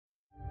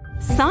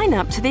Sign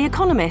up to The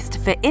Economist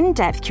for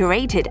in-depth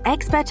curated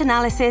expert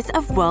analysis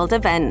of world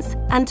events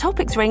and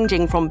topics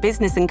ranging from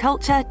business and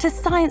culture to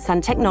science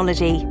and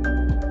technology.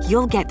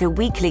 You'll get the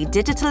weekly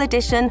digital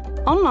edition,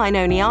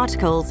 online-only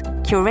articles,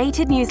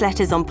 curated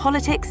newsletters on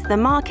politics, the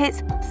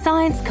markets,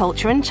 science,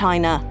 culture and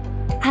China,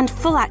 and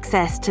full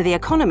access to The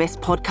Economist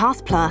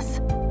Podcast Plus.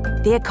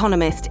 The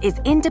Economist is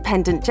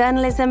independent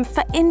journalism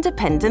for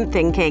independent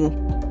thinking.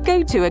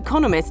 Go to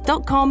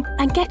economist.com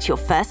and get your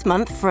first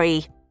month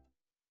free.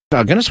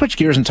 I'm going to switch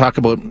gears and talk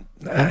about,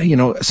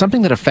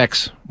 something that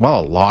affects,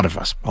 a lot of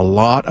us, a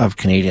lot of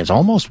Canadians,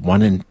 almost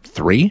 1 in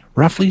 3,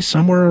 roughly,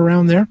 somewhere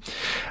around there.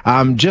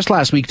 Just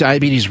last week,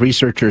 diabetes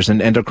researchers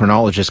and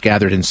endocrinologists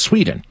gathered in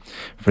Sweden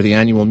for the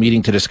annual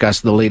meeting to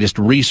discuss the latest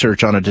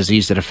research on a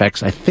disease that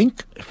affects, I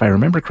think, if I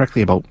remember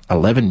correctly, about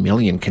 11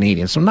 million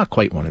Canadians. So not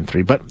quite 1 in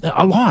 3, but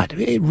a lot.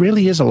 It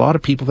really is a lot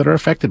of people that are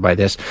affected by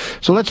this.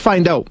 So let's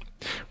find out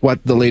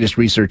what the latest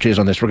research is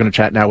on this. We're going to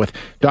chat now with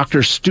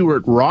Dr.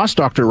 Stuart Ross.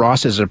 Dr.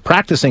 Ross is a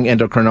practicing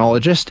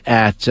endocrinologist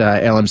at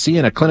LMC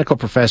and a clinical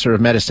professor of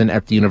medicine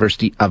at the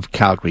University of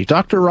Calgary.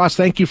 Dr. Ross,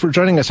 thank you for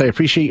joining us. I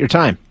appreciate your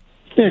time.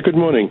 Yeah, good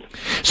morning.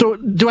 So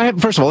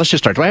first of all, let's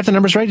just start. Do I have the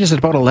numbers right? Is it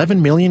about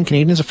 11 million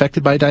Canadians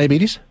affected by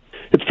diabetes?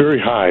 It's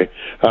very high.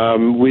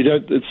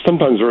 It's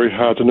sometimes very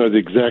hard to know the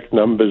exact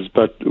numbers,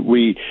 but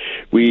we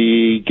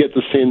get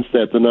the sense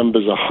that the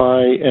numbers are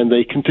high and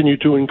they continue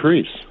to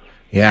increase.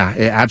 Yeah,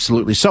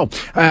 absolutely. So,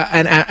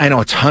 and I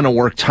know a ton of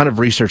work, ton of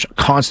research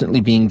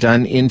constantly being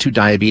done into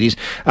diabetes.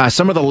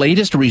 Some of the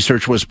latest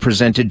research was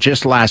presented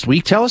just last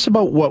week. Tell us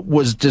about what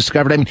was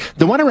discovered. I mean,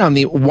 the one around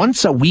the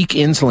once-a-week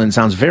insulin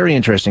sounds very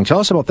interesting. Tell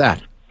us about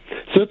that.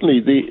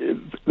 Certainly,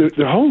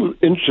 the whole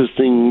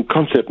interesting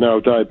concept now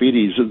of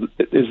diabetes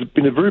has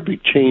been a very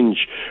big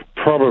change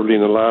probably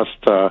in the last,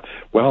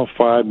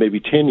 5, maybe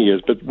 10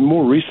 years, but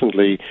more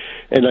recently,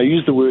 and I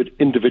use the word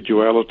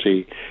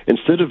individuality.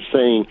 Instead of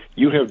saying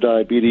you have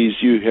diabetes,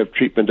 you have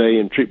treatment A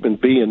and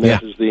treatment B, and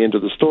that is the end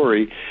of the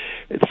story,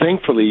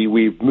 thankfully,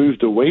 we've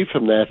moved away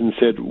from that and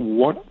said,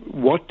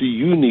 what do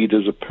you need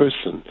as a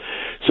person?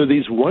 So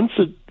these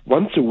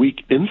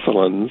once-a-week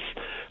insulins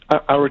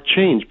are a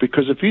change,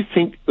 because if you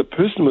think the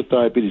person with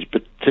diabetes,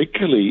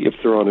 particularly if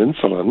they're on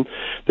insulin,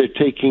 they're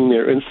taking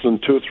their insulin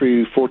 2 or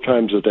 3 or 4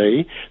 times a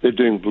day, they're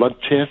doing blood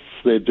tests,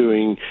 they're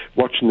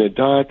watching their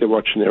diet, they're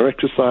watching their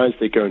exercise,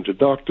 they're going to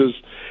doctors.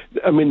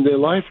 I mean, their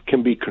life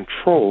can be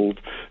controlled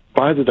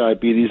by the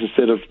diabetes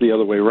instead of the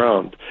other way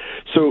around.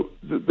 So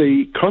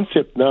the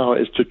concept now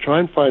is to try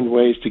and find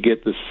ways to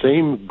get the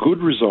same good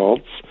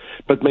results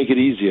but make it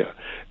easier.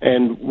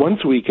 And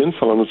once-a-week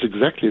insulin is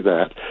exactly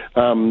that.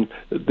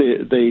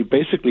 They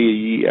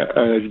basically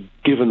are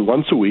given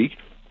once a week,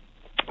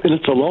 and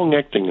it's a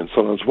long-acting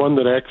insulin. It's one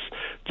that acts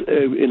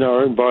in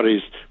our own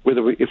bodies.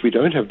 If we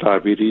don't have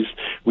diabetes,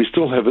 we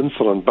still have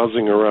insulin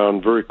buzzing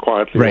around very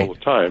quietly all the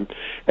time.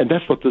 And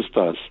that's what this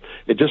does.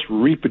 It just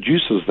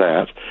reproduces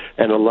that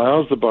and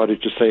allows the body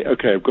to say,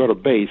 okay, I've got a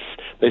base.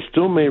 They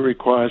still may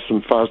require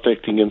some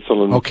fast-acting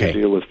insulin to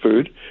deal with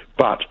food,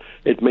 but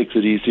it makes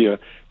it easier.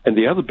 And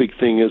the other big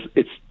thing is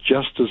it's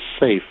just as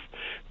safe.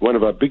 One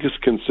of our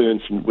biggest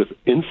concerns with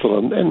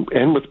insulin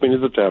and with many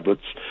of the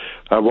tablets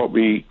are what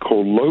we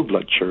call low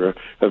blood sugar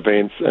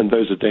events, and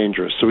those are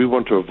dangerous. So we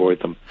want to avoid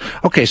them.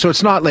 Okay, so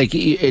it's not like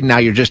now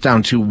you're just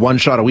down to 1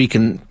 shot a week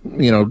and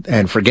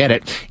forget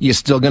it. You're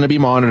still going to be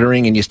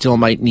monitoring, and you still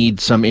might need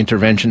some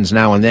interventions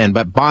now and then.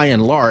 But by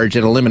and large,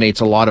 it eliminates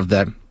a lot of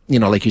the,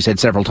 like you said,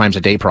 several times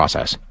a day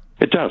process.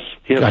 It does.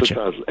 Yes, gotcha. It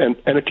does.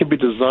 And it can be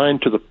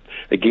designed to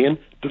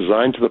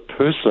the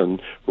person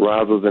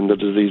rather than the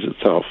disease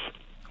itself.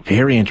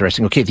 Very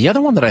interesting. Okay, the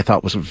other one that I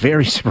thought was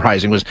very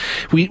surprising was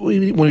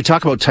when we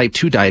talk about type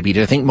 2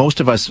 diabetes, I think most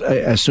of us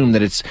assume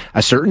that it's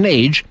a certain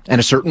age and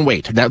a certain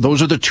weight.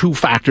 Those are the 2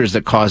 factors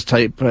that cause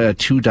type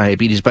 2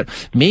 diabetes, but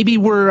maybe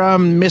we're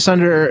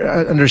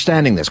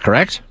misunderstanding this,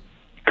 correct?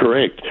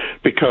 Correct,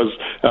 because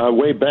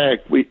way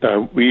back we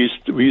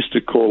used to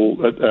call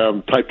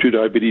type 2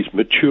 diabetes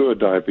mature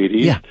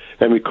diabetes,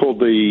 and we called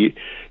the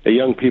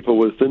young people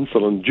with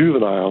insulin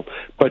juvenile.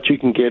 But you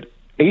can get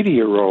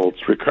 80-year-olds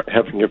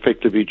having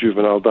effectively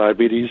juvenile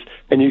diabetes,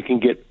 and you can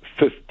get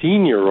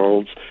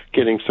 15-year-olds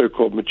getting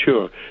so-called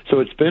mature. So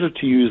it's better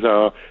to use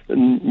our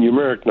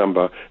numeric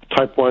number.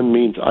 Type 1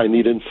 means I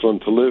need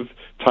insulin to live.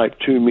 Type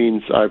 2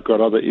 means I've got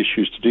other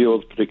issues to deal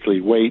with, particularly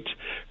weight,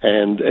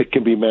 and it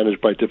can be managed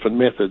by different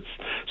methods.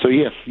 So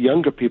yes,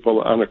 younger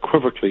people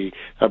unequivocally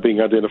are being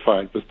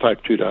identified with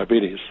type 2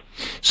 diabetes.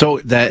 So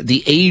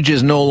the age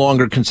is no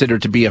longer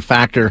considered to be a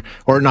factor,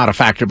 or not a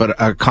factor, but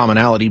a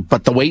commonality,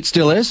 but the weight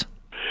still is?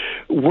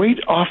 Weight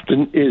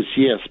often is,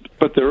 yes.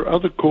 but there are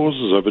other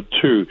causes of it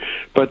too.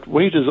 But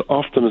weight is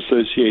often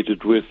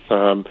associated with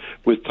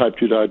type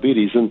 2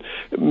 diabetes, and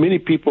many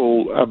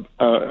people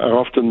are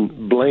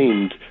often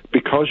blamed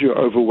because you're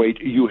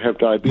overweight, you have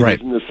diabetes,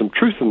 right. And there's some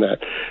truth in that.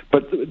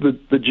 But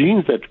the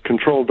genes that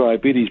control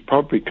diabetes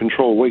probably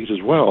control weight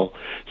as well.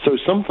 So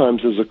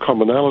sometimes there's a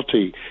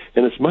commonality,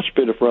 and it's much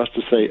better for us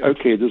to say,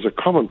 okay, there's a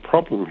common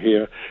problem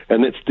here,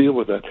 and let's deal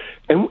with it.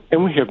 And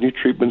we have new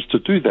treatments to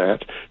do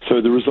that,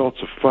 so the results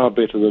are far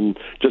better than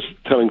just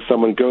telling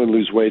someone, go and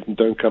lose weight and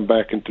don't come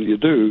back until you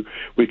do.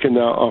 We can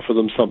now offer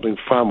them something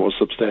far more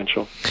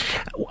substantial.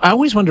 I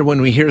always wonder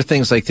when we hear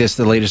things like this,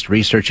 the latest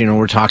research,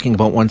 we're talking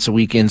about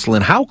once-a-week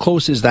insulin, how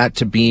close is that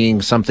to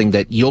being something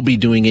that you'll be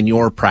doing in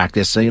your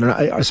practice?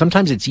 So,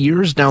 sometimes it's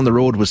years down the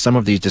road with some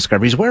of these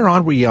discoveries. Where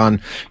are we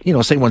on,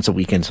 say,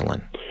 once-a-week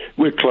insulin?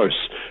 We're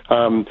close.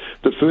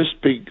 The first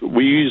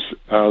we use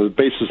the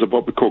basis of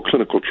what we call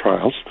clinical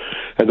trials,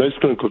 and those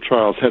clinical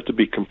trials have to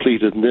be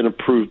completed and then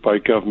approved by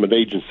government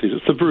agencies.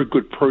 It's a very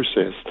good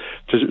process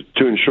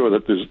to ensure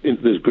that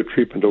there's good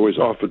treatment always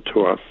offered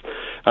to us.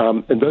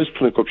 And those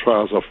clinical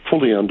trials are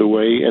fully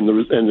underway, and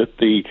at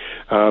the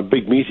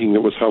big meeting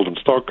that was held in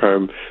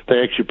Stockholm,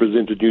 they actually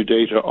presented new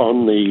data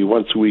on the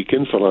once-a-week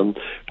insulin,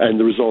 and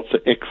the results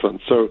are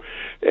excellent. So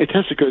it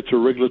has to go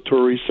through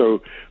regulatory,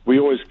 so we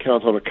always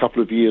count on a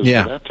couple of years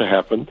for that to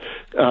happen,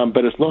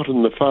 but it's not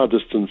in the far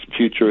distant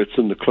future, it's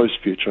in the close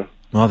future.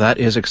 Well, that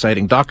is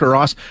exciting. Dr.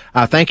 Ross,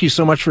 thank you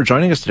so much for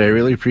joining us today. I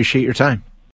really appreciate your time.